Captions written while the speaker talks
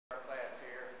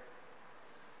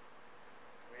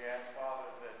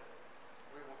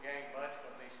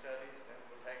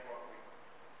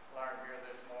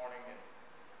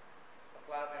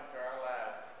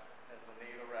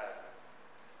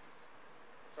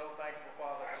thankful,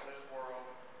 Father, for this world.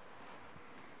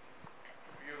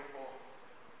 Beautiful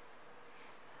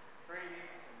trees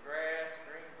and grass,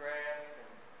 green grass, and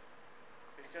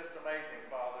it's just amazing,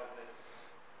 Father, that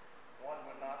one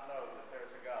would not know that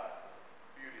there's a God,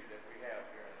 beauty that we have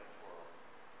here in this world.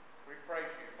 We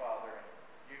praise you, Father, and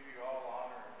give you all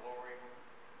honor and glory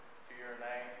to your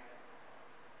name.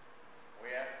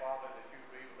 We ask, Father, that you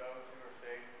be with those who are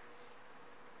sick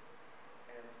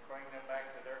and bring them back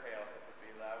to their health, if it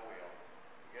be thy will.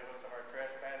 Forgive us of our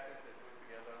trespasses as we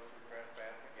forgive those who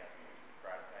trespass against us. In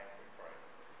Christ's name we pray.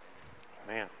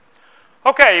 Amen.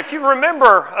 Okay, if you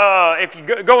remember, if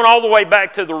you're going all the way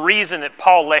back to the reason that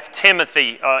Paul left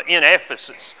Timothy in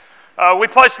Ephesus, we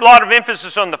placed a lot of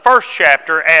emphasis on the first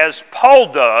chapter, as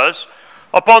Paul does,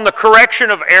 upon the correction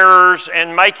of errors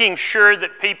and making sure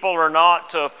that people are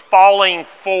not falling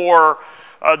for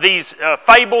these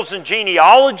fables and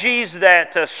genealogies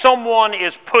that someone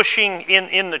is pushing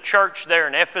in the church there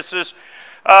in Ephesus.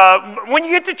 When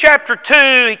you get to chapter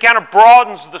 2, he kind of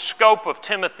broadens the scope of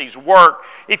Timothy's work.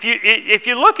 If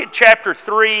you look at chapter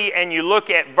 3 and you look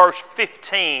at verse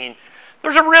 15,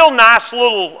 there's a real nice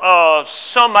little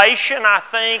summation, I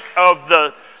think, of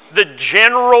the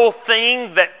general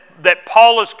thing that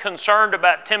Paul is concerned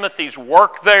about Timothy's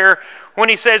work there, when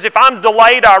he says, if I'm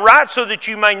delayed, I write so that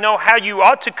you may know how you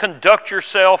ought to conduct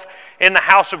yourself in the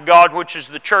house of God, which is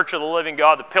the church of the living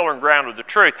God, the pillar and ground of the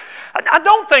truth. I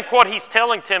don't think what he's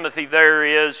telling Timothy there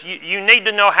is you need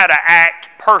to know how to act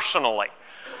personally.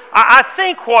 I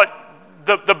think what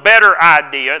the better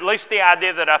idea, at least the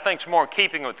idea that I think is more in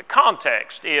keeping with the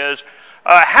context, is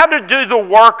how to do the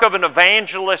work of an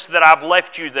evangelist that I've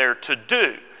left you there to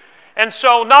do. And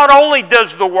so not only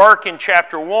does the work in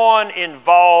chapter 1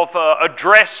 involve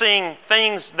addressing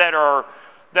things that are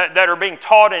being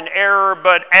taught in error,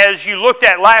 but as you looked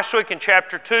at last week in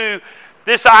chapter 2,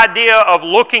 this idea of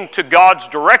looking to God's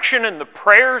direction and the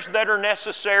prayers that are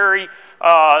necessary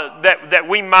that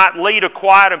we might lead a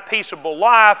quiet and peaceable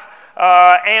life,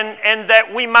 and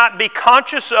that we might be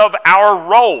conscious of our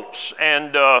roles.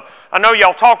 And I know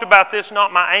y'all talked about this,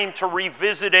 not my aim to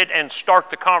revisit it and start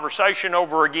the conversation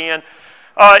over again.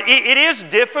 It is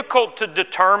difficult to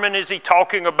determine, is he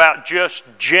talking about just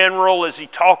general, is he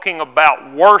talking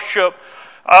about worship?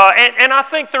 And I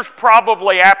think there's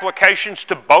probably applications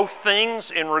to both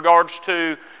things in regards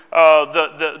to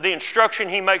the instruction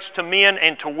he makes to men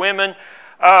and to women.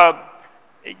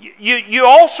 You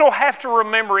also have to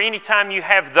remember, anytime you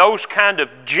have those kind of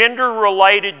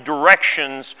gender-related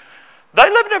directions, they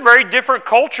live in a very different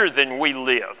culture than we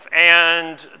live.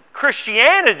 And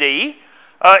Christianity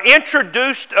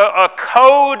introduced a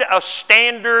code, a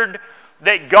standard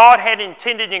that God had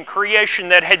intended in creation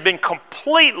that had been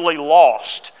completely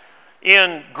lost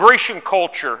in Grecian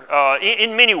culture,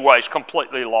 in many ways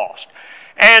completely lost.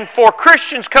 And for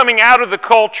Christians coming out of the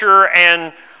culture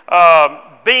and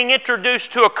being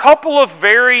introduced to a couple of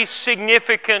very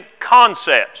significant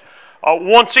concepts.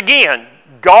 Once again,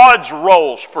 God's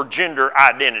roles for gender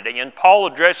identity. And Paul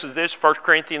addresses this in 1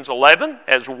 Corinthians 11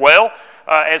 as well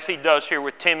as he does here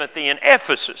with Timothy in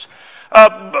Ephesus.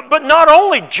 But not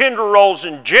only gender roles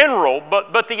in general,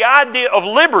 but the idea of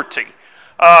liberty,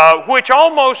 which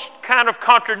almost kind of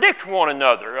contradict one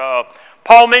another.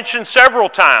 Paul mentioned several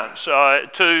times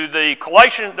to the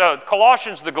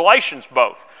Colossians, the Galatians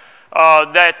both,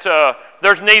 that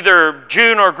there's neither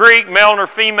Jew nor Greek, male nor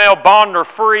female, bond nor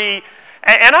free.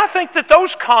 And I think that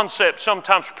those concepts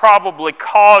sometimes probably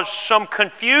cause some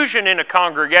confusion in a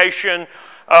congregation.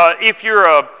 If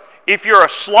you're a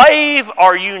slave,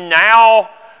 are you now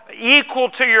equal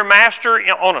to your master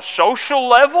on a social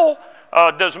level?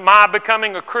 Does my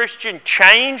becoming a Christian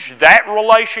change that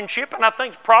relationship? And I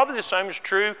think probably the same is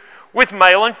true with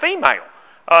male and female.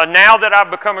 Now that I've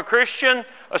become a Christian,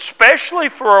 especially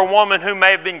for a woman who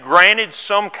may have been granted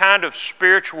some kind of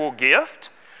spiritual gift,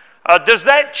 does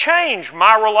that change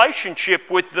my relationship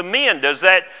with the men? Does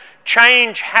that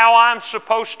change how I'm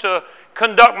supposed to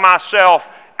conduct myself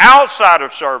outside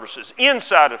of services,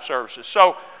 inside of services?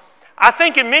 So I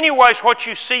think in many ways what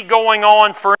you see going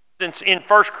on, for instance, in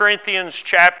 1 Corinthians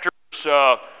chapters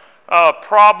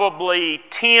probably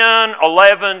 10,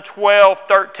 11, 12,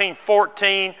 13,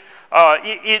 14,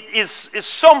 it is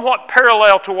somewhat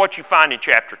parallel to what you find in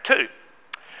chapter 2.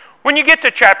 When you get to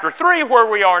chapter 3, where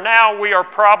we are now, we are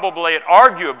probably at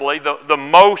arguably the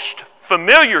most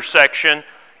familiar section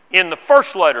in the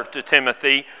first letter to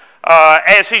Timothy,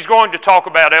 as he's going to talk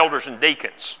about elders and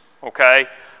deacons. Okay,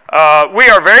 we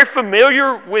are very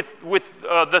familiar with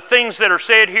the things that are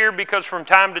said here, because from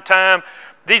time to time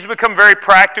these become very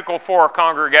practical for our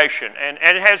congregation, and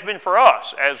it has been for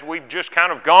us as we've just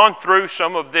kind of gone through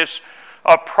some of this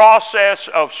process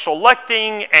of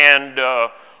selecting and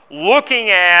looking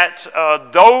at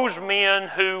those men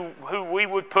who we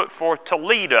would put forth to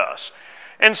lead us.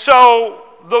 And so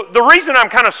the reason I'm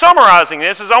kind of summarizing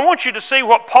this is I want you to see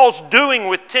what Paul's doing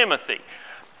with Timothy.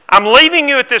 I'm leaving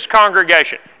you at this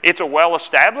congregation. It's a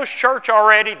well-established church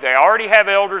already. They already have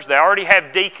elders. They already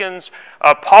have deacons.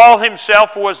 Paul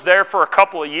himself was there for a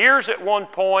couple of years at one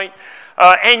point.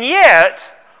 And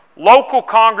yet, local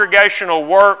congregational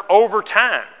work over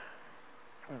time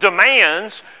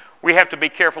demands we have to be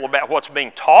careful about what's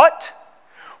being taught.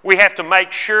 We have to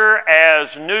make sure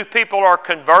as new people are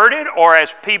converted or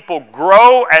as people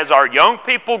grow, as our young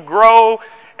people grow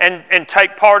and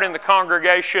take part in the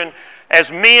congregation, as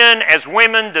men, as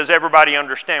women, does everybody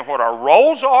understand what our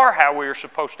roles are, how we are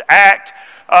supposed to act,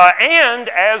 and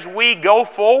as we go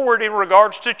forward in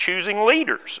regards to choosing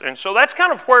leaders. And so that's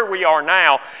kind of where we are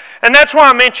now. And that's why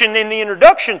I mentioned in the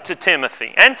introduction to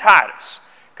Timothy and Titus,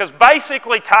 because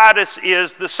basically Titus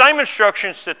is the same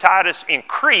instructions to Titus in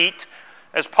Crete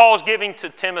as Paul's giving to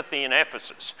Timothy in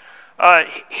Ephesus.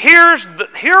 Here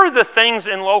are the things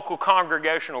in local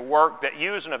congregational work that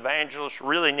you as an evangelist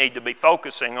really need to be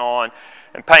focusing on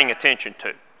and paying attention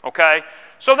to. Okay?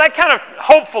 So that kind of,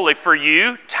 hopefully for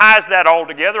you, ties that all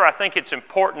together. I think it's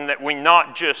important that we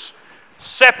not just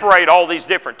separate all these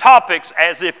different topics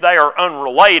as if they are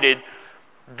unrelated.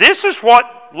 This is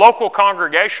what local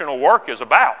congregational work is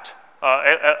about,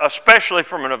 especially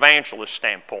from an evangelist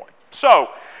standpoint. So,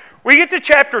 we get to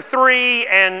chapter 3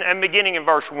 and beginning in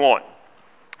verse 1.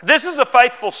 This is a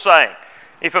faithful saying.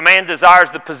 If a man desires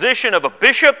the position of a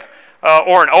bishop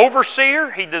or an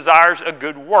overseer, he desires a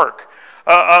good work.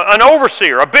 An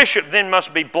overseer, a bishop, then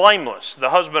must be blameless, the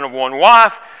husband of one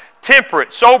wife,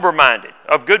 temperate, sober-minded,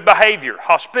 of good behavior,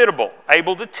 hospitable,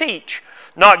 able to teach,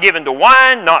 not given to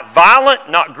wine, not violent,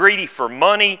 not greedy for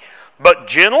money, but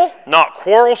gentle, not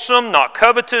quarrelsome, not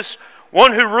covetous,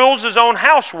 one who rules his own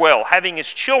house well, having his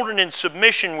children in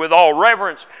submission with all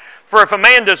reverence. For if a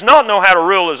man does not know how to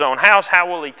rule his own house,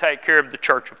 how will he take care of the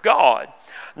church of God?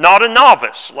 Not a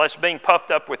novice, lest being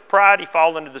puffed up with pride he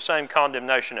fall into the same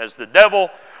condemnation as the devil.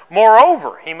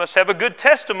 Moreover, he must have a good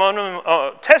testimony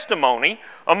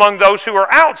among those who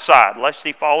are outside, lest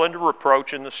he fall into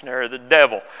reproach in the snare of the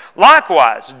devil.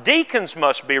 Likewise, deacons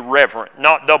must be reverent,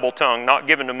 not double-tongued, not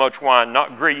given to much wine,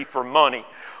 not greedy for money,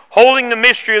 holding the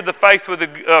mystery of the faith with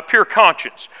a pure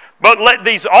conscience. But let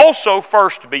these also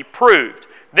first be proved.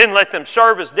 Then let them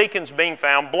serve as deacons, being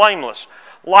found blameless.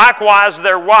 Likewise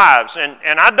their wives. And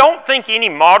I don't think any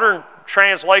modern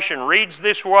translation reads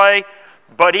this way,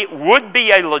 but it would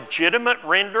be a legitimate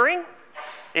rendering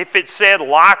if it said,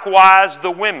 likewise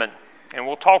the women. And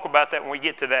we'll talk about that when we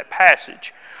get to that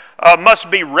passage. Must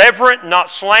be reverent, not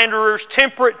slanderers,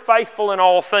 temperate, faithful in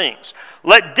all things.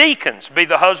 Let deacons be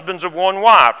the husbands of one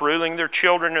wife, ruling their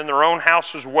children in their own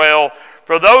house as well.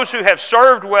 For those who have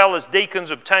served well as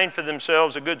deacons obtain for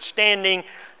themselves a good standing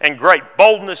and great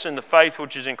boldness in the faith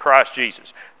which is in Christ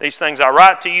Jesus. These things I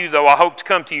write to you, though I hope to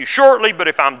come to you shortly, but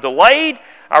if I'm delayed,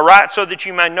 I write so that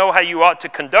you may know how you ought to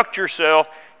conduct yourself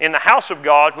in the house of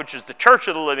God, which is the church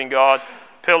of the living God,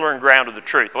 pillar and ground of the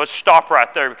truth. Let's stop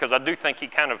right there because I do think he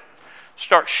kind of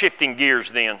starts shifting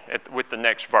gears then with the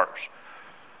next verse.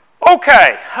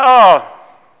 Okay,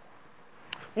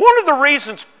 one of the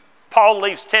reasons Paul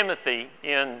leaves Timothy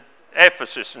in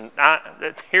Ephesus, and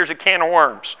here's a can of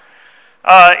worms,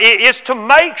 is to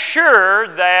make sure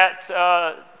that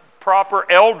proper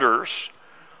elders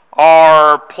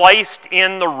are placed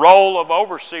in the role of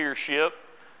overseership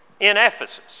in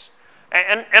Ephesus.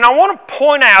 And I want to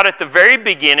point out at the very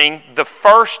beginning the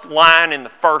first line in the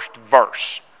first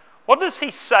verse. What does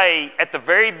he say at the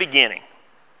very beginning?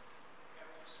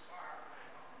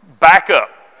 Back up.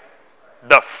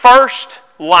 The first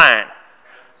line.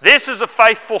 This is a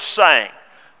faithful saying.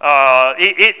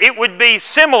 It would be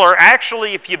similar,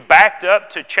 actually, if you backed up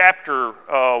to chapter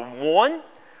 1.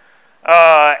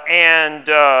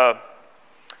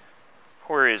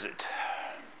 Where is it?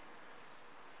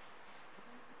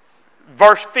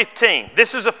 Verse 15.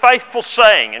 This is a faithful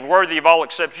saying and worthy of all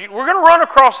acceptance. We're going to run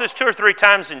across this 2 or 3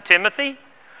 times in Timothy.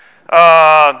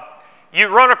 You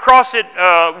run across it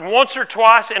once or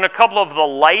twice in a couple of the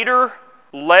later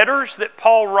letters that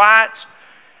Paul writes.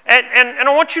 And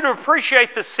I want you to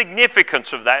appreciate the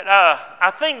significance of that.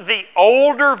 I think the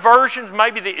older versions,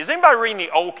 is anybody reading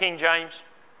the Old King James?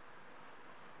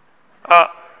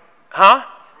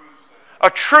 A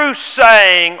true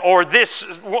saying, or this,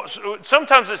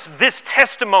 sometimes it's this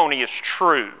testimony is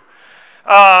true.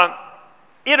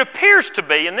 It appears to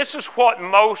be, and this is what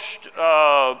most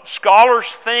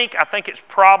scholars think, I think it's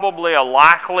probably a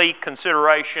likely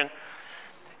consideration.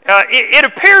 It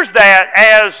appears that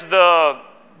as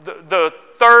the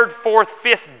third, fourth,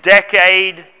 fifth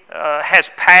decade has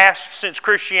passed since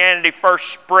Christianity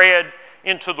first spread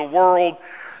into the world,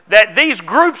 that these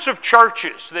groups of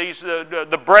churches,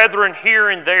 the brethren here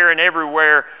and there and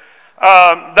everywhere,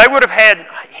 they would have had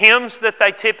hymns that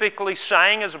they typically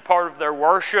sang as a part of their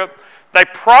worship. They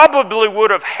probably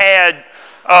would have had,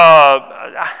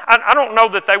 I don't know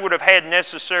that they would have had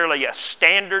necessarily a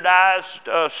standardized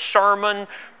sermon,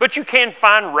 but you can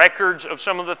find records of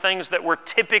some of the things that were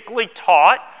typically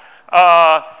taught.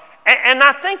 And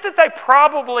I think that they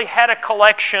probably had a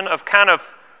collection of kind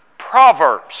of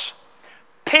proverbs,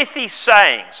 pithy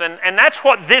sayings, and that's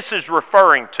what this is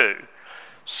referring to.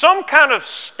 Some kind of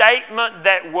statement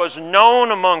that was known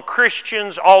among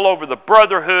Christians all over the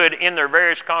brotherhood in their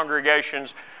various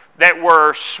congregations that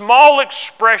were small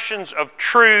expressions of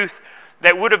truth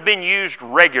that would have been used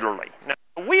regularly. Now,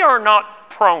 we are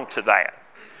not prone to that.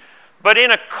 But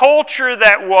in a culture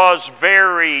that was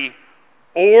very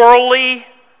orally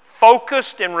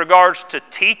focused in regards to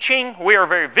teaching, we are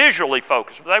very visually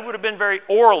focused, but they would have been very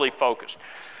orally focused.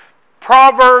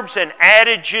 Proverbs and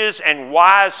adages and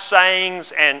wise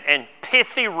sayings and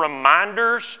pithy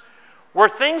reminders were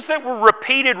things that were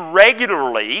repeated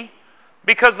regularly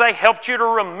because they helped you to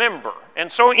remember.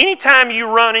 And so anytime you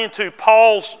run into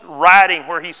Paul's writing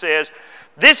where he says,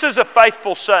 this is a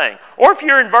faithful saying, or if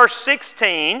you're in verse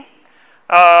 16,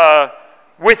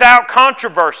 without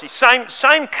controversy,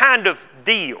 same kind of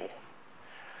deal.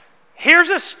 Here's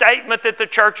a statement that the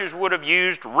churches would have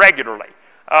used regularly.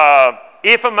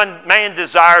 If a man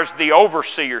desires the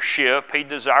overseership, he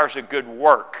desires a good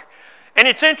work. And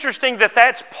it's interesting that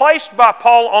that's placed by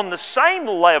Paul on the same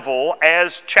level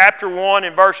as chapter 1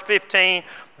 and verse 15.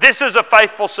 This is a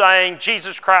faithful saying,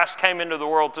 Jesus Christ came into the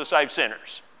world to save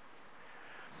sinners.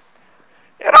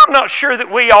 And I'm not sure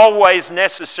that we always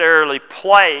necessarily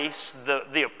place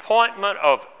the appointment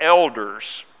of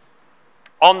elders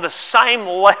on the same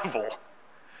level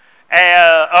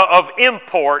of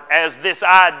import as this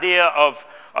idea of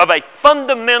a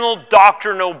fundamental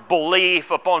doctrinal belief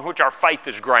upon which our faith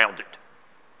is grounded.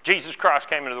 Jesus Christ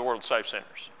came into the world to save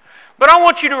sinners. But I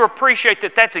want you to appreciate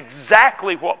that that's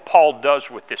exactly what Paul does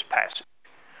with this passage.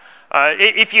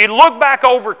 If you look back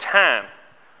over time,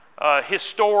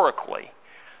 historically,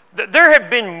 there have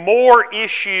been more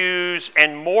issues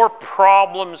and more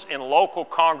problems in local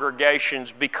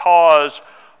congregations because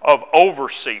of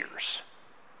overseers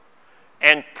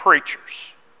and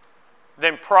preachers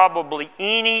than probably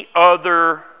any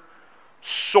other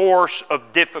source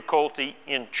of difficulty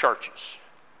in churches.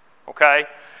 Okay?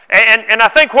 And I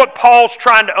think what Paul's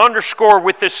trying to underscore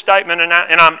with this statement, and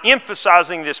I'm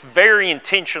emphasizing this very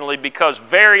intentionally because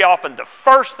very often the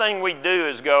first thing we do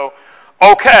is go,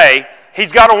 okay,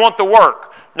 he's got to want the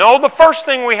work. No, the first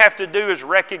thing we have to do is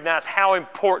recognize how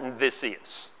important this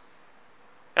is.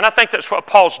 And I think that's what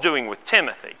Paul's doing with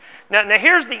Timothy. Now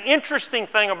here's the interesting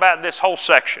thing about this whole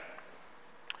section.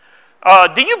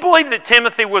 Do you believe that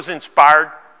Timothy was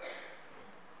inspired?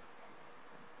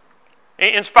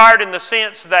 Inspired in the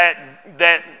sense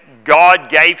that God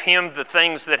gave him the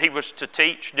things that he was to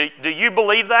teach? Do you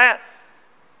believe that?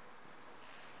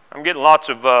 I'm getting lots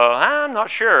of, I'm not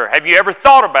sure. Have you ever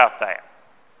thought about that?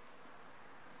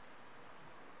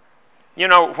 You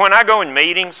know, when I go in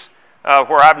meetings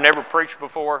where I've never preached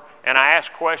before and I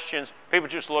ask questions, people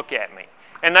just look at me.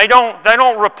 And they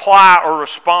don't reply or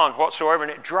respond whatsoever,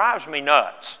 and it drives me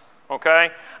nuts, okay?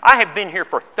 I have been here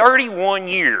for 31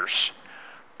 years.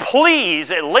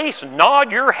 Please at least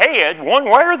nod your head one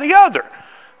way or the other.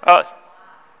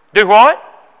 Do what?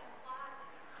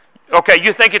 Okay,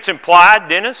 you think it's implied,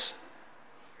 Dennis?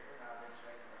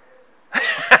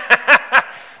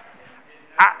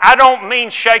 I don't mean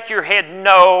shake your head,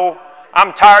 no.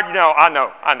 I'm tired, no, I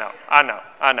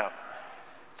know.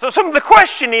 So the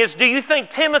question is, do you think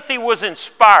Timothy was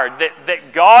inspired,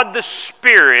 that God the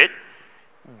Spirit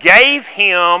gave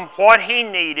him what he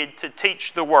needed to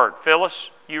teach the Word? Phyllis,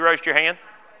 you raised your hand?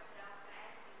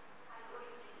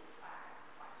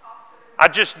 I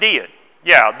just did.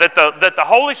 Yeah, that the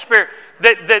Holy Spirit,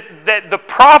 that the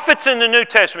prophets in the New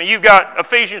Testament, you've got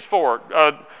Ephesians 4,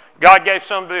 God gave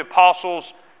some to the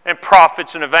apostles and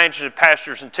prophets and evangelists and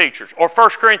pastors and teachers. Or 1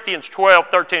 Corinthians 12,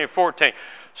 13 and 14.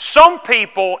 Some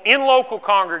people in local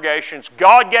congregations,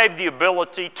 God gave the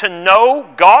ability to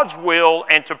know God's will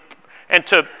and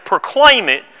to proclaim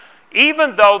it,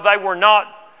 even though they were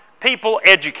not people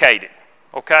educated.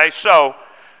 Okay, so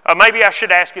maybe I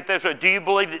should ask it this way. Do you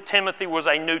believe that Timothy was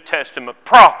a New Testament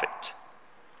prophet?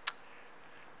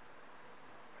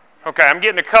 Okay, I'm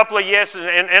getting a couple of yeses,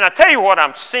 and I tell you what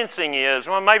I'm sensing is,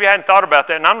 well, maybe I hadn't thought about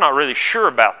that, and I'm not really sure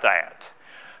about that.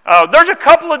 There's a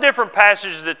couple of different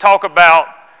passages that talk about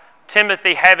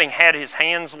Timothy having had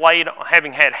hands laid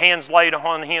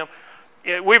on him.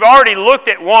 We've already looked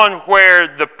at one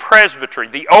where the presbytery,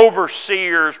 the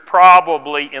overseers,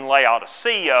 probably in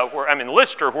Laodicea,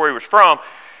 Lystra, where he was from,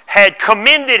 had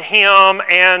commended him,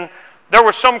 and there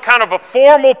was some kind of a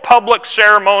formal public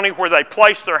ceremony where they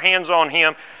placed their hands on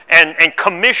him and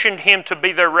commissioned him to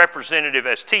be their representative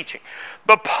as teaching.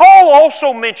 But Paul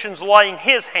also mentions laying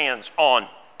his hands on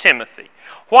Timothy.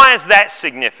 Why is that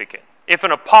significant? If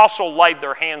an apostle laid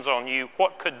their hands on you,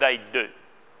 what could they do?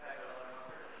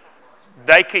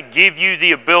 They could give you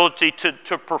the ability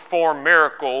to perform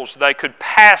miracles. They could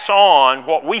pass on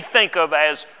what we think of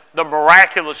as the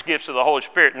miraculous gifts of the Holy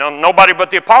Spirit. Now, nobody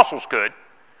but the apostles could.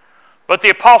 But the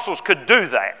apostles could do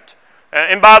that.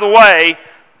 And by the way,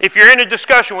 if you're in a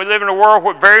discussion, we live in a world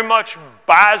that very much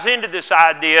buys into this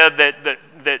idea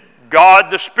that God,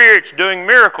 the Spirit's doing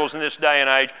miracles in this day and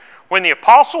age. When the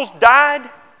apostles died,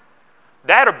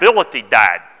 that ability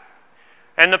died.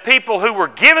 And the people who were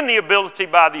given the ability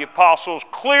by the apostles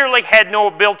clearly had no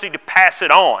ability to pass it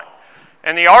on.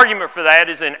 And the argument for that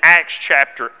is in Acts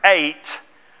chapter 8,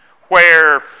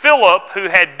 where Philip, who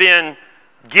had been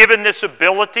given this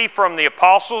ability from the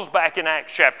apostles back in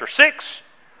Acts chapter 6,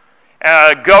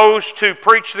 goes to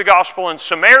preach the gospel in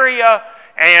Samaria,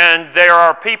 and there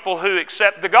are people who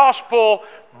accept the gospel,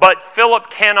 but Philip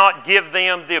cannot give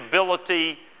them the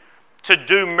ability to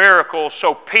do miracles.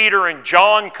 So Peter and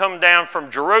John come down from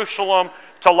Jerusalem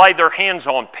to lay their hands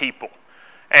on people.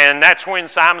 And that's when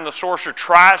Simon the sorcerer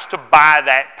tries to buy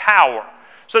that power.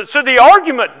 So the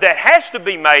argument that has to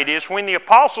be made is when the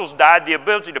apostles died, the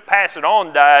ability to pass it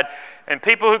on died, and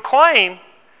people who claim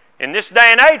in this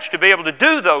day and age to be able to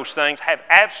do those things have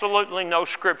absolutely no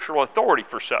scriptural authority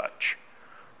for such.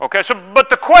 Okay, but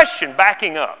the question,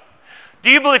 backing up, do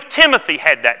you believe Timothy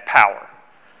had that power?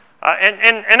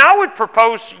 And I would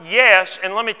propose yes,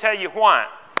 and let me tell you why.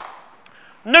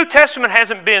 New Testament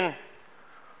hasn't been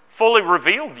fully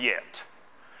revealed yet.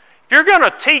 If you're going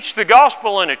to teach the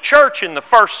gospel in a church in the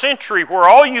first century where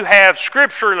all you have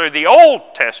scripturally the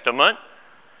Old Testament,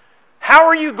 how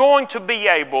are you going to be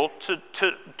able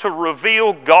to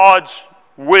reveal God's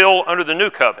will under the new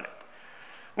covenant?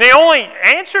 And the only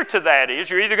answer to that is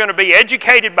you're either going to be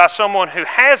educated by someone who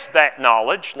has that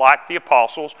knowledge, like the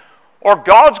apostles, or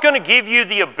God's going to give you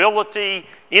the ability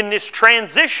in this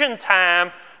transition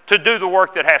time to do the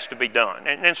work that has to be done.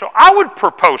 And so I would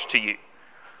propose to you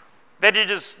that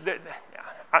it is,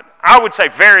 I would say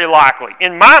very likely.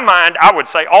 In my mind, I would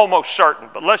say almost certain,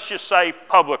 but let's just say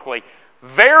publicly,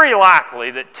 very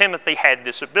likely that Timothy had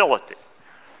this ability.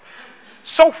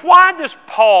 So why does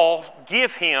Paul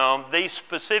give him these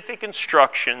specific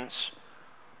instructions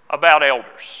about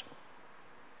elders?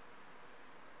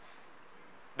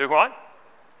 Do what?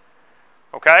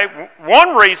 Okay,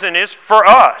 one reason is for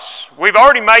us. We've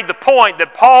already made the point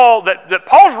that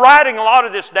Paul's writing a lot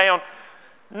of this down,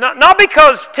 not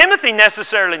because Timothy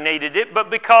necessarily needed it, but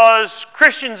because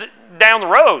Christians down the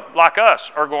road, like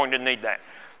us, are going to need that.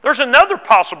 There's another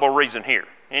possible reason here.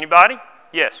 Anybody?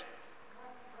 Yes.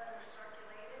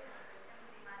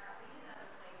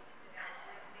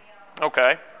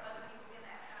 Okay.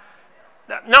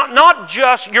 Not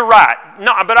just, you're right,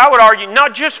 but I would argue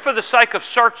not just for the sake of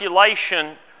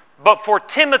circulation, but for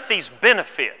Timothy's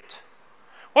benefit.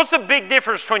 What's the big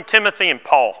difference between Timothy and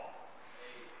Paul?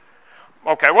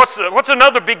 Okay, what's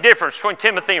another big difference between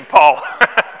Timothy and Paul?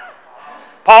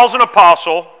 Paul's an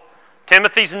apostle,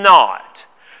 Timothy's not.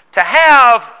 To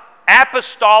have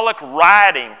apostolic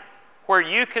writing where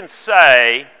you can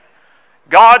say,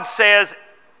 God says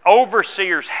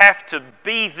overseers have to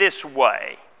be this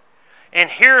way, and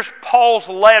here's Paul's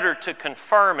letter to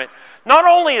confirm it. Not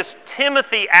only is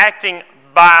Timothy acting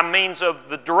by means of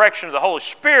the direction of the Holy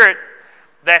Spirit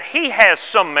that he has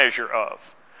some measure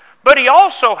of, but he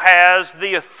also has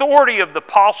the authority of the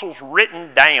apostles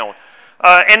written down.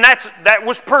 And that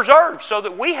was preserved so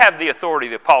that we have the authority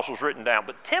of the apostles written down.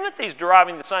 But Timothy's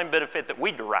deriving the same benefit that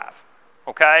we derive.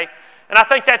 Okay? And I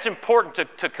think that's important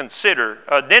to consider.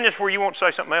 Dennis, were you want to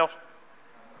say something else?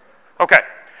 Okay.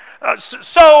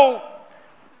 So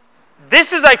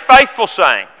this is a faithful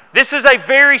saying. This is a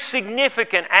very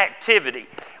significant activity.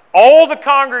 All the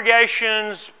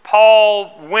congregations,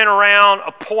 Paul went around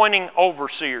appointing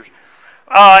overseers.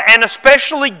 And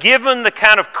especially given the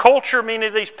kind of culture many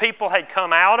of these people had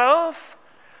come out of,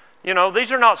 you know,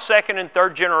 these are not second and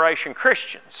third generation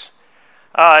Christians.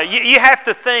 You have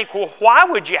to think, well, why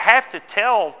would you have to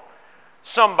tell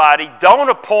somebody, don't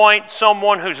appoint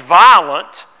someone who's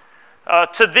violent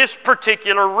to this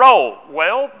particular role?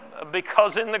 Well,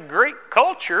 because in the Greek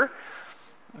culture,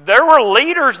 there were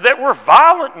leaders that were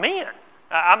violent men.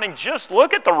 I mean, just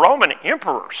look at the Roman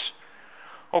emperors.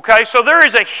 Okay, so there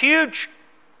is a huge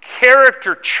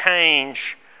character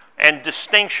change and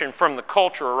distinction from the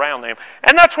culture around them.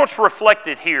 And that's what's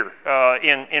reflected here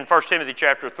in 1 Timothy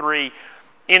chapter 3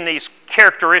 in these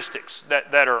characteristics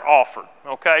that are offered.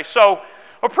 Okay, so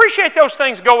appreciate those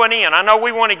things going in. I know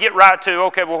we want to get right to,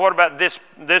 okay, well, what about this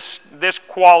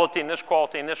quality and this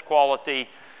quality and this quality?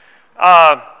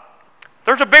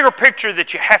 There's a bigger picture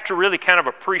that you have to really kind of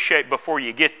appreciate before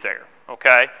you get there,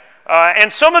 okay?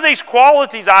 And some of these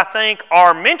qualities, I think,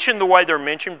 are mentioned the way they're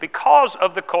mentioned because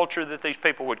of the culture that these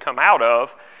people would come out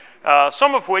of,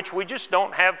 some of which we just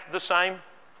don't have the same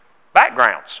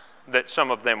backgrounds that some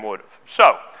of them would have.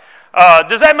 So,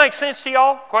 does that make sense to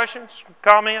y'all? Questions,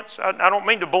 comments? I don't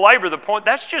mean to belabor the point.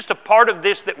 That's just a part of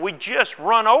this that we just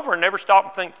run over and never stop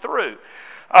and think through.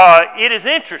 It is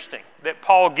interesting that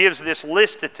Paul gives this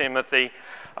list to Timothy.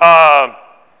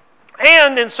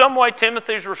 And in some way,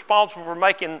 Timothy is responsible for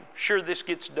making sure this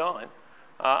gets done.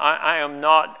 I am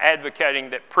not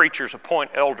advocating that preachers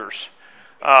appoint elders.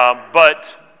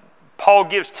 But Paul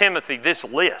gives Timothy this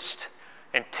list.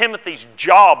 And Timothy's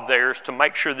job there is to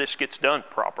make sure this gets done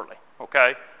properly.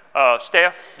 Okay?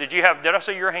 Steph, did I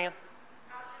see your hand?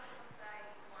 I was just going to say,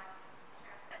 like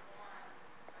chapter 1,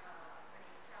 when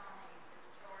he's telling me this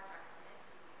charge I commit to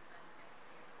you, son Timothy,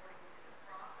 according to the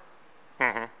prophecy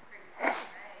previously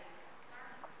made concerning you.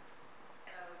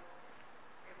 So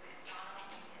it was not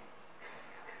only that he's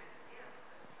about his gifts,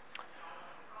 but all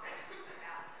the prophecies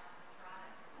about him to try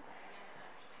to begin to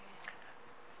understand.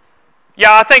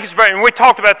 Yeah, I think it's very, and we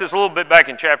talked about this a little bit back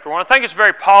in chapter 1. I think it's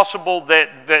very possible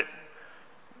that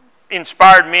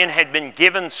inspired men had been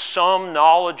given some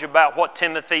knowledge about what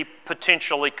Timothy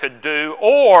potentially could do,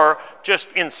 or just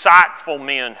insightful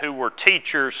men who were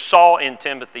teachers saw in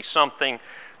Timothy something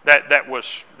that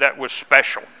was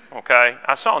special. Okay,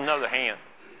 I saw another hand.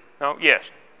 No, yes.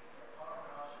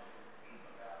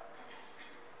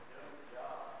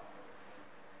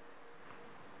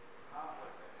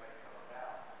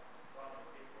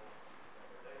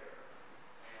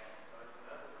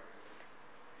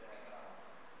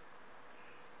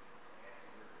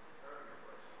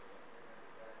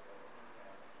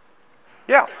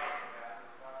 Yeah.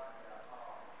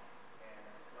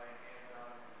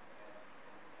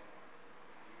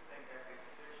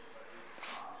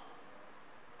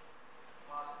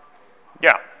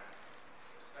 Yeah.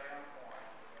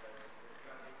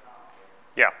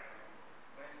 Yeah.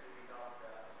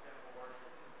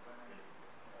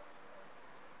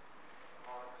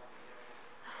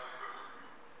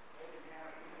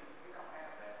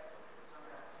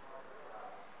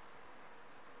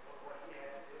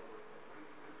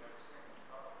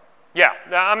 Yeah,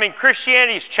 I mean,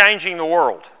 Christianity is changing the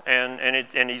world,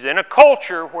 and he's in a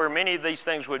culture where many of these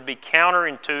things would be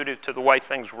counterintuitive to the way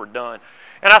things were done.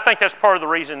 And I think that's part of the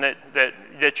reason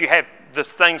that you have the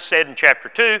things said in chapter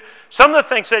 2. Some of the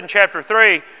things said in chapter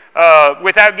 3,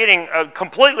 without getting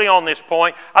completely on this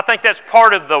point, I think that's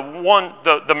part of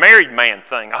the married man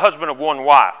thing, a husband of one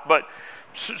wife. But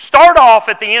start off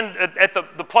at the end, at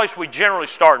the place we generally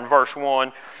start in verse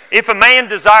 1. If a man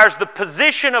desires the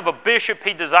position of a bishop,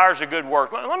 he desires a good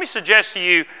work. Let me suggest to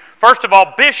you, first of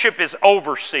all, bishop is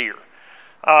overseer.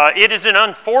 It is an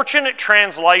unfortunate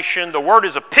translation. The word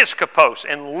is episkopos,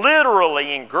 and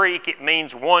literally in Greek it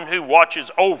means one who watches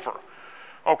over.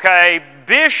 Okay,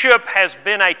 bishop has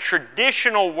been a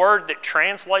traditional word that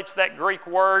translates that Greek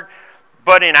word,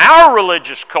 but in our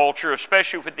religious culture,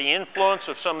 especially with the influence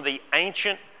of some of the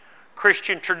ancient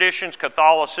Christian traditions,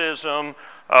 Catholicism,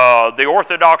 the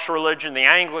Orthodox religion, the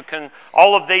Anglican,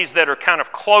 all of these that are kind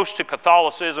of close to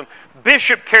Catholicism,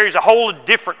 bishop carries a whole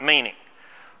different meaning.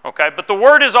 Okay, but the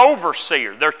word is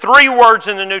overseer. There are 3 words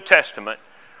in the New Testament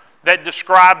that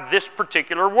describe this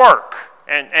particular work,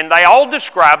 and they all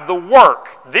describe the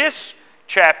work. This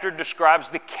chapter describes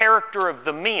the character of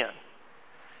the men.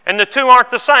 And the two aren't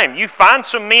the same. You find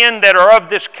some men that are of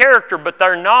this character, but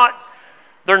they're not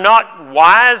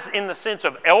wise in the sense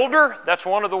of elder. That's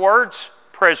one of the words,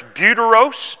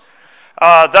 presbyteros.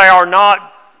 They are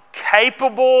not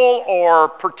capable or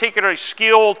particularly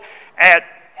skilled at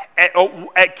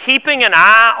keeping an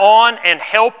eye on and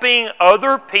helping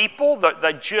other people.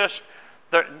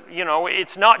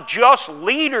 It's not just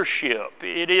leadership.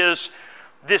 It is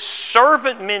this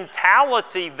servant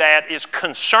mentality that is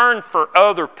concerned for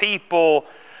other people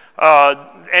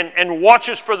and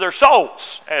watches for their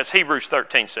souls, as Hebrews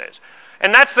 13 says.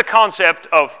 And that's the concept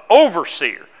of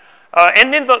overseer.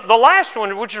 And then the last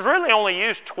one, which is really only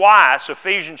used twice,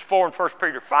 Ephesians 4 and 1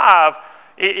 Peter 5,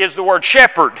 is the word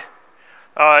shepherd.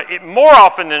 It more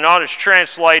often than not is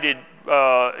translated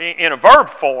in a verb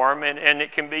form, and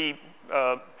it can be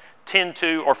tend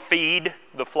to or feed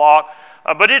the flock.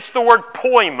 But it's the word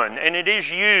poimen, and it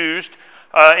is used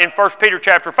in 1 Peter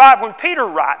chapter 5 when Peter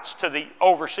writes to the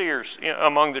overseers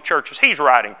among the churches he's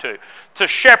writing to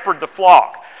shepherd the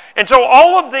flock. And so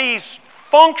all of these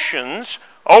functions,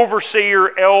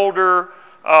 overseer, elder,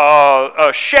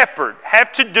 shepherd,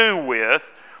 have to do with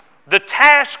the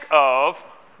task of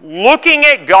looking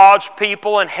at God's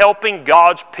people and helping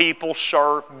God's people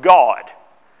serve God.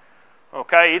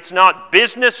 Okay, it's not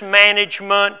business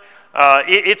management.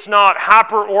 It's not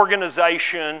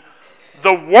hyper-organization.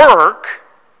 The work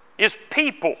is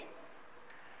people.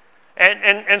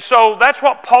 And so that's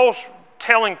what Paul's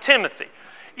telling Timothy.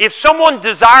 If someone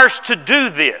desires to do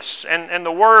this, and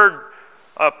the word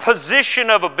position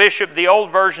of a bishop, the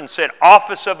old version said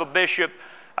office of a bishop.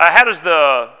 How did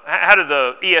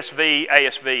the ESV,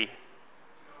 ASV?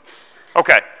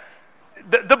 Okay.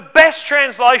 The best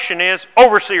translation is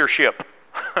overseership.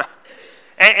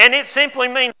 And it simply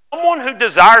means someone who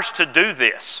desires to do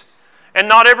this. And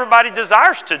not everybody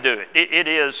desires to do it. It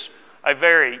is a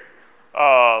very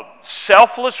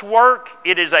selfless work.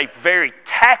 It is a very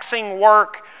taxing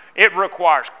work. It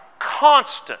requires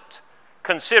constant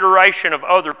consideration of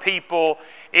other people.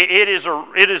 It is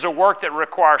a work that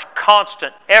requires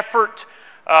constant effort.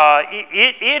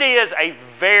 It is a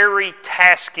very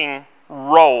tasking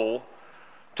role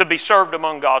to be served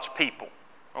among God's people.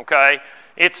 Okay?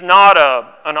 It's not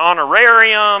an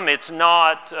honorarium. It's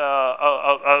not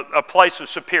a place of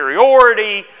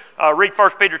superiority. Read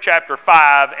 1 Peter chapter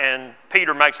 5, and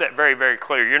Peter makes that very, very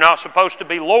clear. You're not supposed to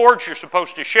be lords. You're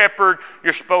supposed to shepherd.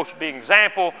 You're supposed to be an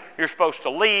example. You're supposed to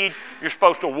lead. You're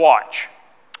supposed to watch.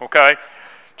 Okay?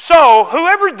 So,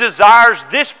 whoever desires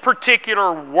this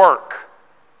particular work,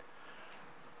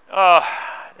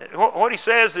 what he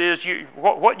says is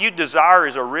what you desire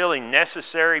is a really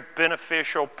necessary,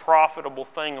 beneficial, profitable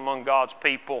thing among God's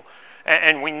people,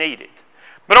 and we need it.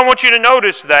 But I want you to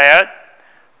notice that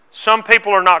some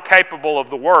people are not capable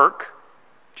of the work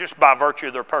just by virtue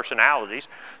of their personalities.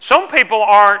 Some people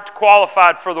aren't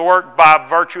qualified for the work by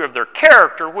virtue of their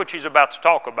character, which he's about to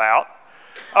talk about.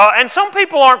 And some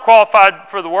people aren't qualified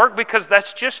for the work because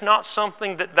that's just not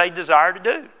something that they desire to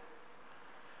do.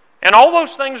 And all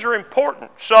those things are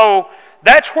important. So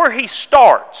that's where he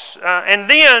starts. And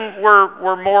then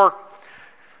we're more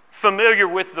familiar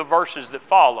with the verses that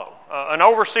follow. An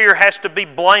overseer has to be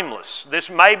blameless. This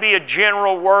may be a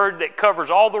general word that covers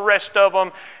all the rest of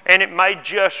them, and it may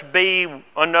just be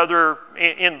another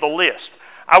in the list.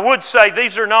 I would say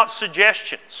these are not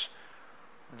suggestions.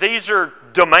 These are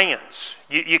demands.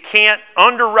 You can't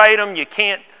underrate them. You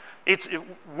can't.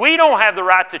 We don't have the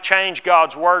right to change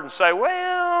God's word and say,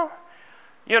 well,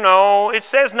 you know, it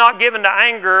says not given to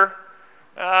anger.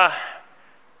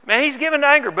 Man, he's given to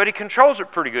anger, but he controls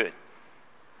it pretty good.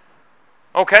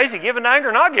 Okay, is he given to anger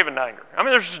or not given to anger? I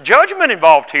mean, there's judgment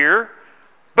involved here,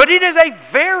 but it is a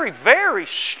very, very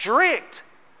strict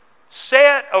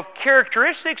set of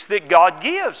characteristics that God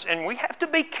gives, and we have to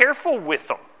be careful with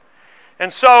them.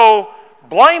 And so,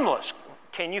 blameless.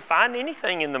 Can you find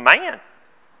anything in the man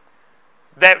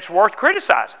that's worth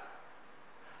criticizing?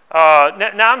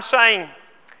 Now I'm saying,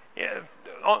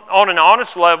 on an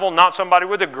honest level, not somebody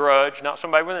with a grudge, not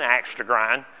somebody with an axe to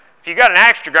grind. If you got an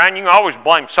axe to grind, you can always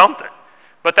blame something.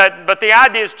 But the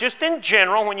idea is just in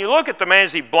general, when you look at the man,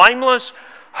 is he blameless?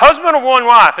 Husband of one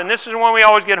wife, and this is the one we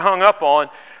always get hung up on.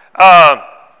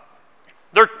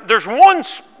 There's one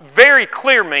very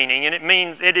clear meaning, and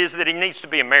it is that he needs to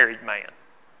be a married man.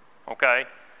 Okay?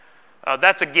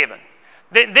 That's a given.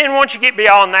 Then once you get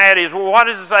beyond that is, well, why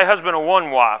does it say husband of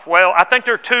one wife? Well, I think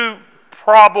there are two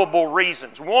probable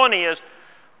reasons. One is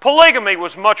polygamy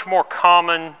was much more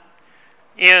common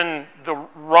in the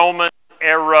Roman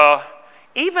era.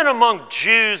 Even among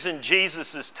Jews in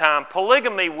Jesus' time,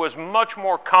 polygamy was much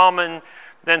more common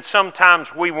than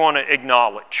sometimes we want to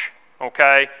acknowledge.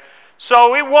 Okay?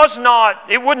 So it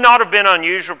would not have been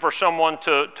unusual for someone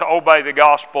to obey the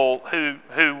gospel who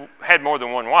had more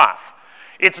than one wife.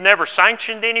 It's never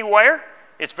sanctioned anywhere.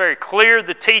 It's very clear,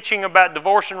 the teaching about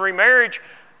divorce and remarriage.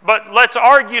 But let's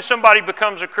argue somebody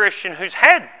becomes a Christian who's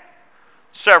had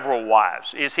several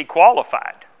wives. Is he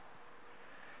qualified?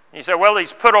 You say, well,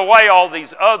 he's put away all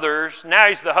these others. Now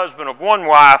he's the husband of one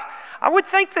wife. I would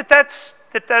think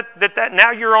that now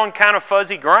you're on kind of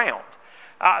fuzzy ground.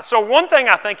 So one thing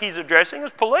I think he's addressing is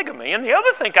polygamy. And the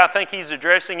other thing I think he's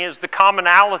addressing is the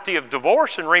commonality of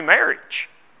divorce and remarriage.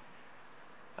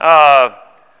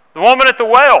 The woman at the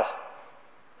well,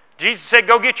 Jesus said,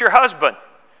 go get your husband.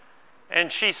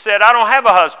 And she said, I don't have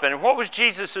a husband. And what was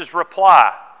Jesus'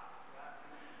 reply?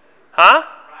 Huh?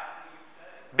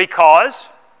 Because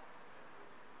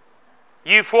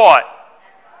you've what?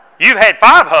 You've had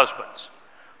 5 husbands.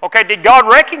 Okay, did God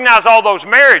recognize all those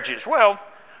marriages? Well,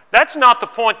 that's not the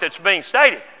point that's being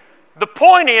stated. The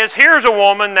point is, here's a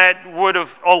woman that would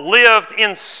have lived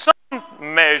in some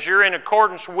measure in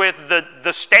accordance with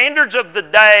the standards of the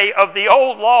day of the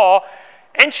old law,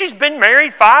 and she's been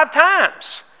married 5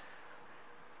 times.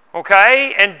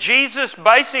 Okay, and Jesus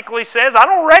basically says, I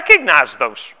don't recognize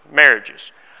those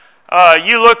marriages.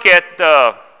 You look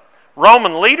at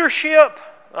Roman leadership,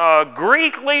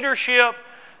 Greek leadership,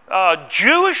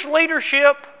 Jewish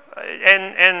leadership,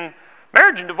 and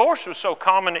marriage and divorce was so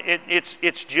common,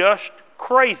 it's just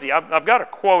crazy. I've got a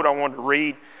quote I wanted to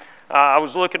read. I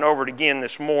was looking over it again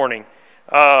this morning.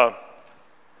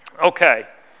 Okay,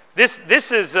 this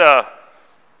is a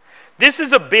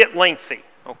bit lengthy,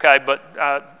 okay, but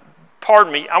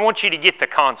pardon me, I want you to get the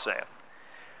concept.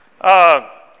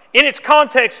 In its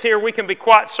context here, we can be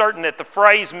quite certain that the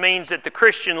phrase means that the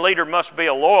Christian leader must be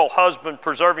a loyal husband,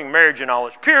 preserving marriage in all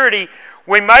its purity.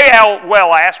 We may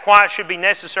well ask why it should be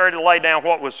necessary to lay down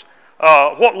what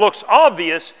looks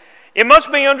obvious. It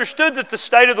must be understood that the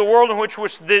state of the world in which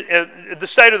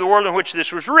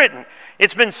this was written.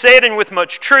 It's been said, and with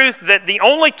much truth, that the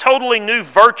only totally new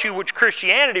virtue which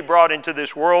Christianity brought into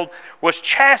this world was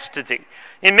chastity.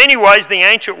 In many ways, the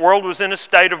ancient world was in a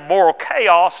state of moral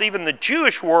chaos. Even the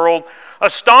Jewish world,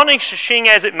 astonishing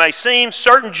as it may seem,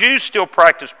 certain Jews still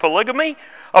practiced polygamy.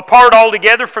 Apart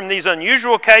altogether from these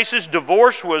unusual cases,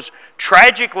 divorce was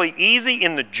tragically easy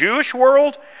in the Jewish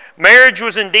world. Marriage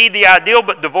was indeed the ideal,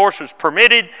 but divorce was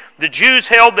permitted. The Jews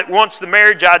held that once the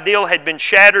marriage ideal had been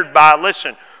shattered by,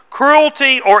 listen,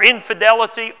 cruelty or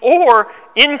infidelity or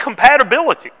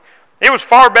incompatibility, it was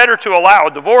far better to allow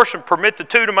a divorce and permit the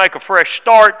two to make a fresh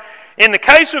start. In the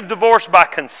case of divorce by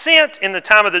consent in the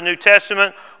time of the New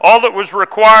Testament, all that was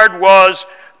required was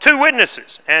 2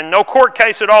 witnesses and no court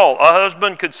case at all. A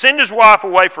husband could send his wife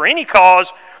away for any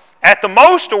cause. At the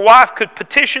most, a wife could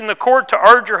petition the court to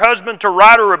urge her husband to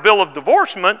write her a bill of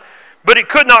divorcement, but it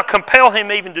could not compel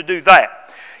him even to do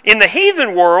that. In the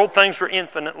heathen world, things were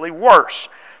infinitely worse.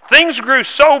 Things grew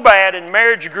so bad and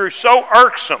marriage grew so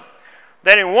irksome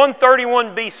that in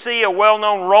 131 BC, a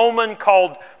well-known Roman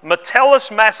called Metellus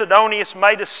Macedonius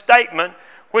made a statement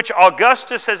which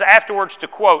Augustus has afterwards to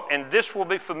quote, and this will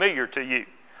be familiar to you.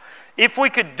 If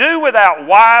we could do without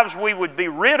wives, we would be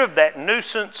rid of that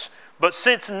nuisance, but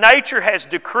since nature has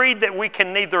decreed that we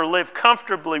can neither live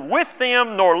comfortably with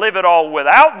them nor live at all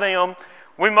without them,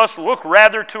 we must look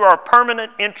rather to our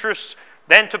permanent interests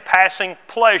than to passing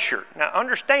pleasure. Now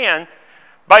understand,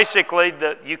 basically,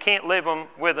 that you can't live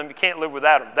with them, you can't live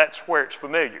without them. That's where it's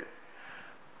familiar.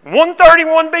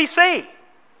 131 BC,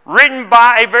 written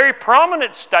by a very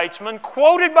prominent statesman,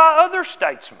 quoted by other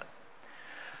statesmen.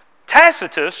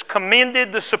 Tacitus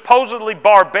commended the supposedly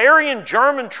barbarian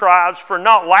German tribes for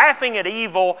not laughing at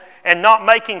evil and not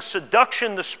making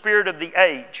seduction the spirit of the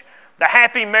age. The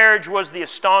happy marriage was the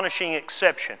astonishing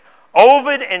exception.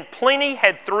 Ovid and Pliny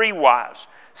had 3 wives.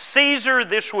 Caesar,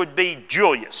 this would be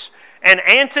Julius, and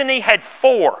Antony had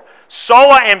 4.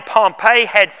 Sulla and Pompey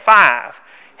had 5.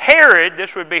 Herod,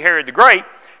 this would be Herod the Great,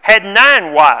 had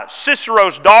 9 wives.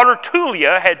 Cicero's daughter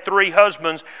Tullia had 3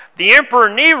 husbands. The Emperor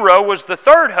Nero was the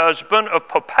 3rd husband of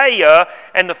Poppaea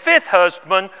and the 5th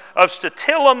husband of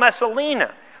Statilla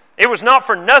Messalina. It was not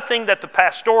for nothing that the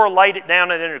pastoral laid it down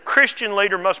that a Christian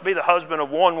leader must be the husband of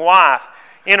 1 wife.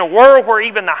 In a world where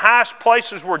even the highest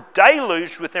places were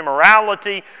deluged with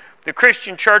immorality, the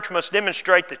Christian church must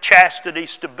demonstrate the chastity,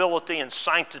 stability, and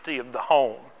sanctity of the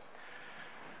home.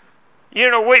 You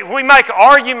know, we make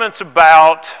arguments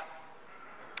about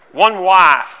 1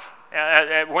 wife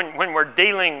when we're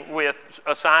dealing with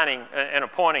assigning and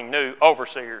appointing new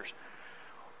overseers.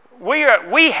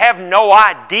 We have no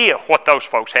idea what those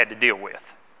folks had to deal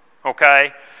with,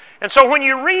 okay? And so when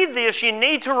you read this, you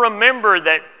need to remember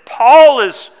that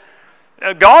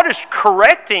God is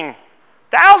correcting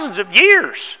thousands of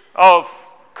years of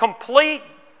complete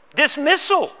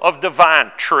dismissal of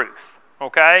divine truth,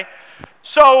 okay?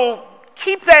 So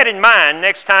keep that in mind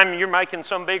next time you're making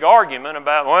some big argument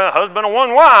about, well, husband of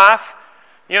 1 wife,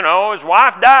 you know, his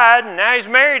wife died and now he's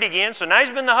married again, so now he's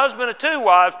been the husband of 2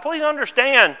 wives. Please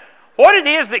understand what it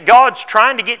is that God's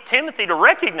trying to get Timothy to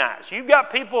recognize. You've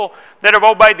got people that have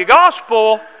obeyed the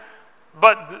gospel,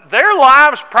 but their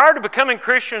lives prior to becoming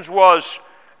Christians was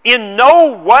in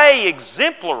no way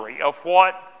exemplary of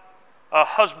what a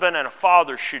husband and a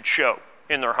father should show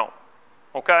in their home.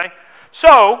 Okay?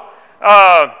 So,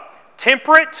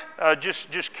 temperate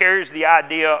just carries the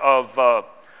idea of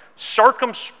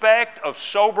circumspect, of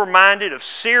sober-minded, of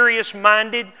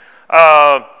serious-minded.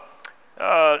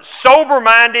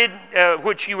 Sober-minded,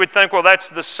 which you would think, well, that's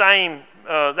the same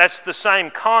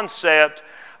concept,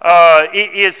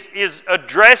 is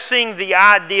addressing the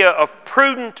idea of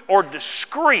prudent or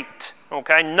discreet,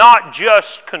 okay, not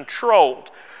just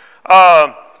controlled.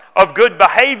 Of good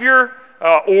behavior,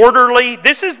 orderly.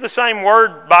 This is the same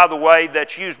word, by the way,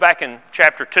 that's used back in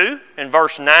chapter 2 in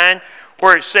verse 9,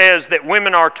 where it says that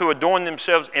women are to adorn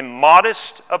themselves in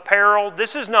modest apparel.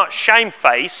 This is not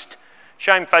shamefaced.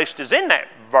 Shamefaced is in that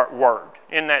word,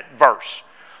 in that verse.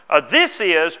 This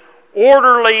is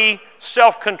orderly,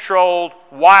 self-controlled,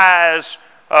 wise,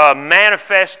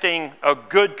 manifesting a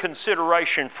good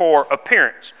consideration for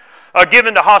appearance.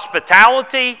 Given to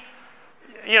hospitality,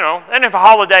 you know, and if a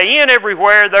Holiday Inn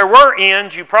everywhere, there were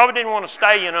inns, you probably didn't want to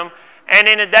stay in them. And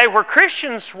in a day where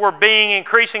Christians were being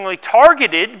increasingly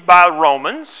targeted by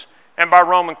Romans and by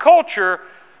Roman culture,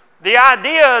 the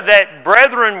idea that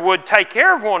brethren would take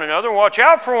care of one another, watch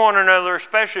out for one another,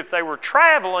 especially if they were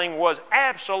traveling, was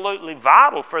absolutely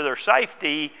vital for their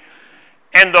safety.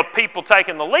 And the people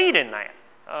taking the lead in that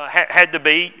had to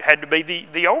be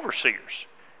the overseers.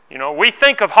 You know, we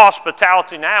think of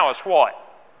hospitality now as what?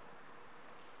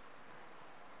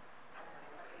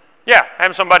 Yeah,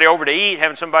 having somebody over to eat,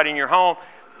 having somebody in your home.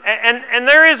 And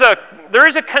there is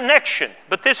a connection,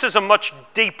 but this is a much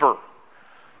deeper.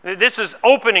 This is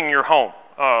opening your home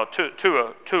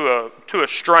to a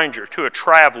stranger, to a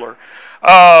traveler.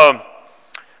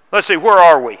 Let's see, where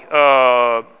are we?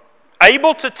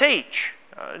 Able to teach.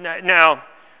 Now,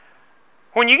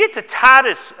 when you get to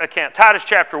Titus account, Titus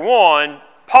chapter 1,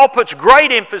 Paul puts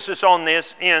great emphasis on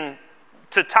this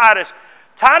to Titus.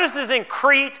 Titus is in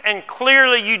Crete, and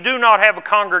clearly you do not have a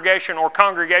congregation or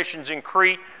congregations in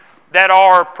Crete that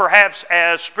are perhaps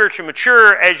as spiritually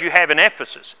mature as you have in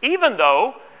Ephesus. Even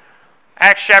though,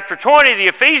 Acts chapter 20, the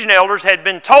Ephesian elders had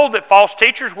been told that false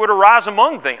teachers would arise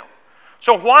among them.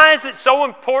 So why is it so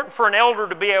important for an elder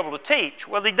to be able to teach?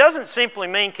 Well, he doesn't simply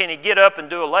mean can he get up and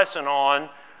do a lesson on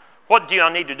what do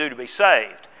I need to do to be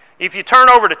saved. If you turn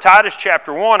over to Titus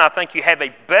chapter 1, I think you have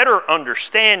a better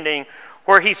understanding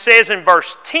where he says in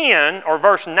verse 10 or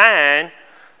verse 9,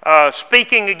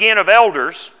 speaking again of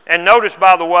elders, and notice,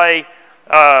 by the way,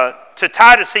 to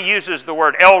Titus he uses the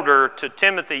word elder, to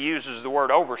Timothy he uses the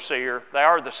word overseer. They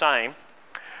are the same.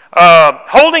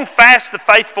 Holding fast the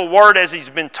faithful word as he's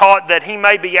been taught, that he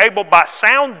may be able by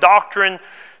sound doctrine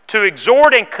to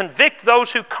exhort and convict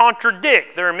those who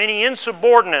contradict. There are many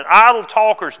insubordinate, idle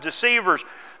talkers, deceivers,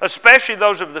 especially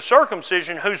those of the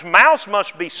circumcision, whose mouths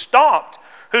must be stopped,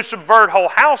 who subvert whole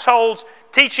households,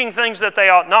 teaching things that they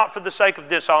ought not for the sake of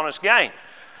dishonest gain.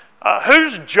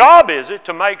 Whose job is it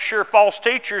to make sure false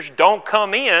teachers don't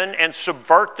come in and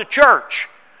subvert the church?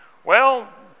 Well,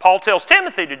 Paul tells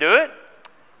Timothy to do it,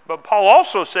 but Paul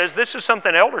also says this is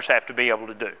something elders have to be able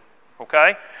to do.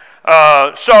 Okay?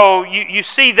 So you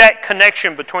see that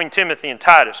connection between Timothy and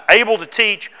Titus. Able to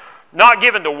teach, not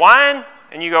given to wine,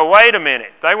 and you go, wait a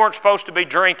minute, they weren't supposed to be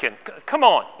drinking. Come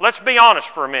on, let's be honest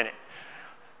for a minute.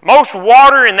 Most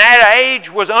water in that age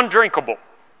was undrinkable.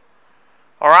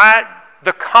 All right?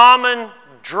 The common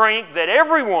drink that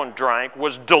everyone drank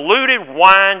was diluted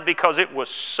wine because it was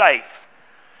safe.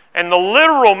 And the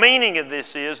literal meaning of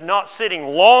this is not sitting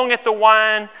long at the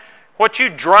wine. What you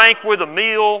drank with a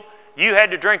meal, you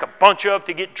had to drink a bunch of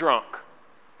to get drunk.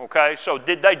 Okay? So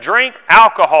did they drink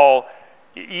alcohol?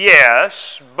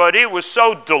 Yes, but it was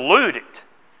so diluted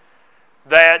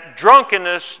that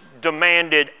drunkenness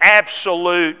demanded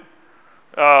absolute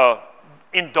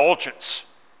indulgence,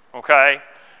 okay?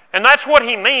 And that's what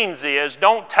he means is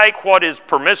don't take what is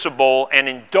permissible and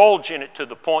indulge in it to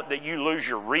the point that you lose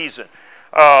your reason.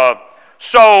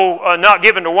 Not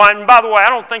given to wine. And by the way, I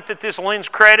don't think that this lends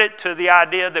credit to the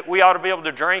idea that we ought to be able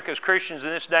to drink as Christians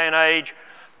in this day and age.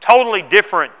 Totally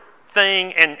different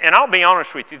thing, and I'll be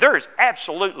honest with you, there is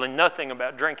absolutely nothing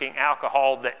about drinking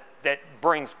alcohol that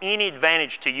brings any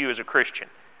advantage to you as a Christian.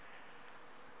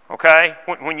 Okay?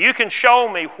 When you can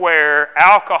show me where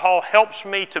alcohol helps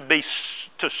me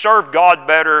to serve God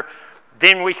better,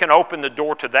 then we can open the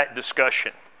door to that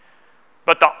discussion.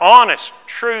 But the honest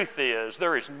truth is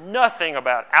there is nothing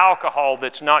about alcohol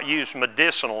that's not used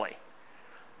medicinally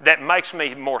that makes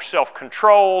me more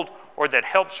self-controlled or that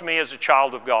helps me as a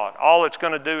child of God. All it's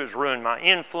going to do is ruin my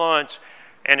influence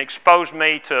and expose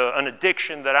me to an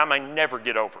addiction that I may never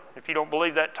get over. If you don't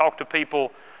believe that, talk to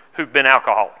people who've been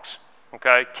alcoholics.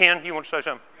 Okay? Ken, you want to say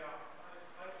something?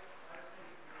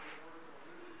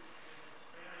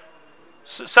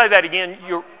 Say that again.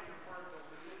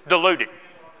 Diluted.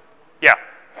 Yeah.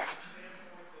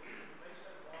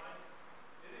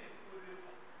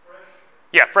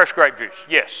 Yeah, fresh grape juice.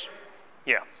 Yes.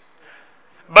 Yeah.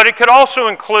 But it could also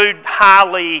include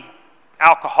highly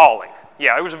alcoholic.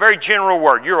 Yeah, it was a very general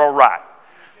word. You're all right.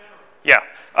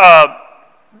 Yeah.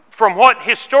 From what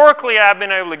historically I've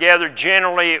been able to gather,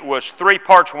 generally it was 3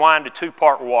 parts wine to 2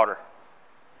 part water.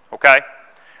 Okay?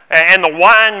 And the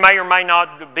wine may or may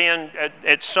not have been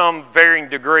at some varying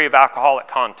degree of alcoholic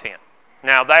content.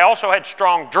 Now, they also had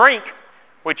strong drink,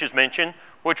 which is mentioned,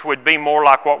 which would be more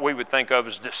like what we would think of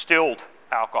as distilled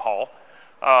alcohol.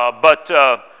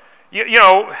 You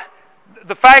know,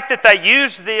 the fact that they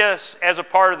use this as a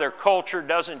part of their culture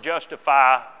doesn't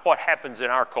justify what happens in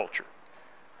our culture.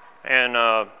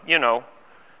 And, you know,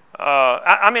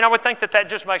 I mean, I would think that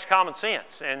just makes common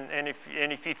sense. And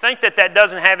if you think that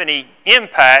doesn't have any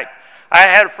impact, I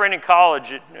had a friend in college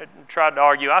that tried to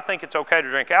argue, I think it's okay to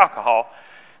drink alcohol.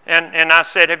 And I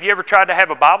said, have you ever tried to have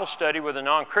a Bible study with a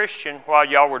non-Christian while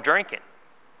y'all were drinking?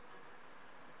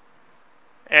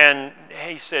 And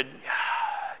he said,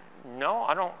 no,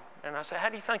 I don't. And I said, how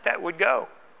do you think that would go?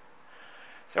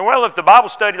 He said, well, if the Bible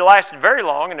study lasted very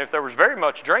long and if there was very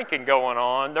much drinking going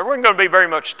on, there wasn't going to be very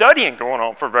much studying going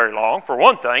on for very long. For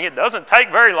one thing, it doesn't take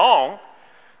very long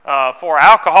for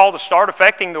alcohol to start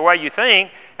affecting the way you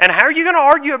think. And how are you going to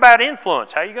argue about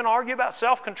influence? How are you going to argue about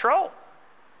self-control?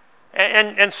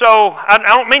 And so I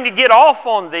don't mean to get off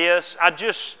on this.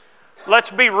 Let's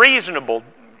be reasonable.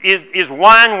 Is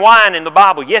wine in the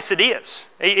Bible? Yes, it is.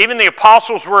 Even the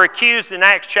apostles were accused in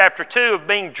Acts chapter 2 of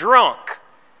being drunk.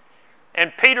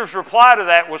 And Peter's reply to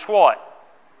that was what?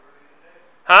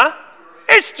 Huh?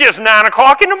 It's just 9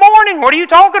 o'clock in the morning. What are you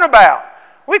talking about?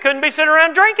 We couldn't be sitting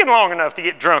around drinking long enough to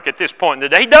get drunk at this point in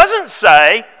the day. He doesn't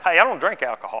say, hey, I don't drink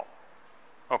alcohol.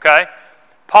 Okay?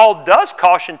 Paul does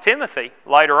caution Timothy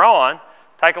later on,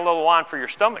 take a little wine for your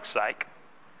stomach's sake.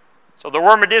 So there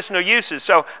were medicinal uses.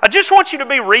 So I just want you to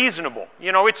be reasonable.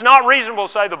 You know, it's not reasonable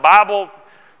to say the Bible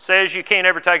says you can't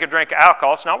ever take a drink of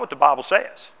alcohol. It's not what the Bible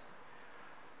says.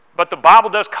 But the Bible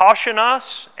does caution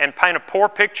us and paint a poor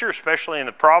picture, especially in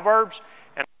the Proverbs.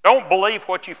 And don't believe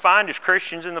what you find as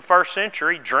Christians in the first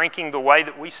century drinking the way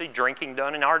that we see drinking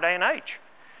done in our day and age.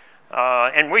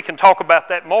 And we can talk about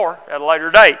that more at a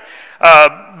later date.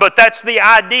 But that's the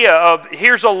idea of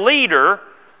here's a leader.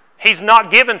 He's not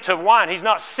given to wine. He's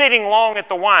not sitting long at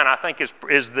the wine, I think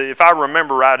if I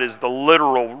remember right, is the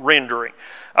literal rendering.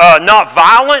 Not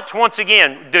violent, once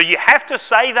again. Do you have to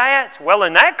say that? Well,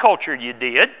 in that culture you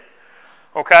did.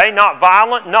 Okay, not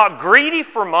violent, not greedy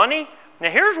for money. Now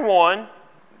here's one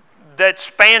that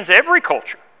spans every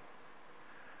culture.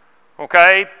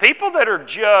 Okay, people that are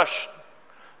just,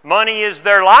 money is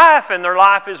their life and their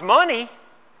life is money,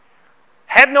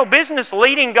 have no business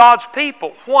leading God's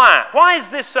people. Why? Why is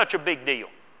this such a big deal?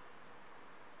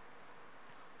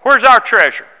 Where's our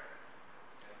treasure?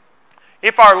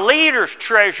 If our leader's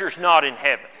treasure's not in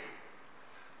heaven,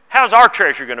 how's our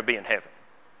treasure going to be in heaven?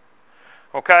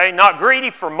 Okay, not greedy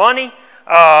for money,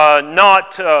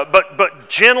 but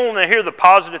gentle. Now here are the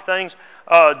positive things.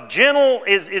 Gentle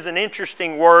is an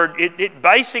interesting word. It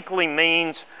basically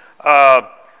means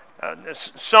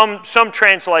some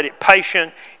translate it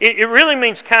patient. It really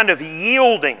means kind of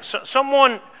yielding.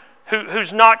 Someone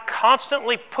who's not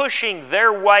constantly pushing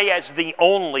their way as the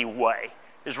only way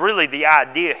is really the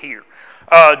idea here.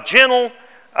 Gentle,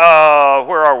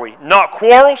 where are we? Not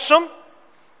quarrelsome.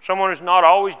 Someone who's not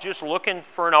always just looking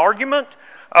for an argument.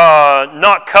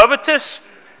 Not covetous.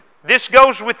 This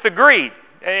goes with the greed.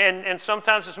 And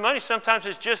sometimes it's money, sometimes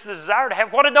it's just the desire to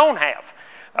have what I don't have.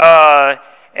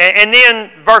 And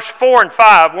then verse 4 and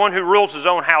 5, one who rules his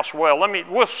own house well.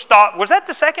 We'll stop. Was that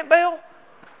the second bell?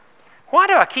 Why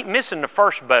do I keep missing the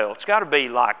first bell? It's got to be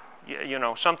like, you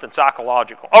know, something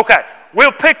psychological. Okay,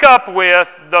 we'll pick up with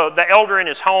the elder in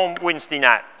his home Wednesday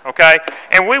night, okay?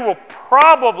 And we will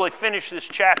probably finish this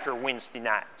chapter Wednesday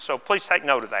night. So please take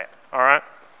note of that, all right?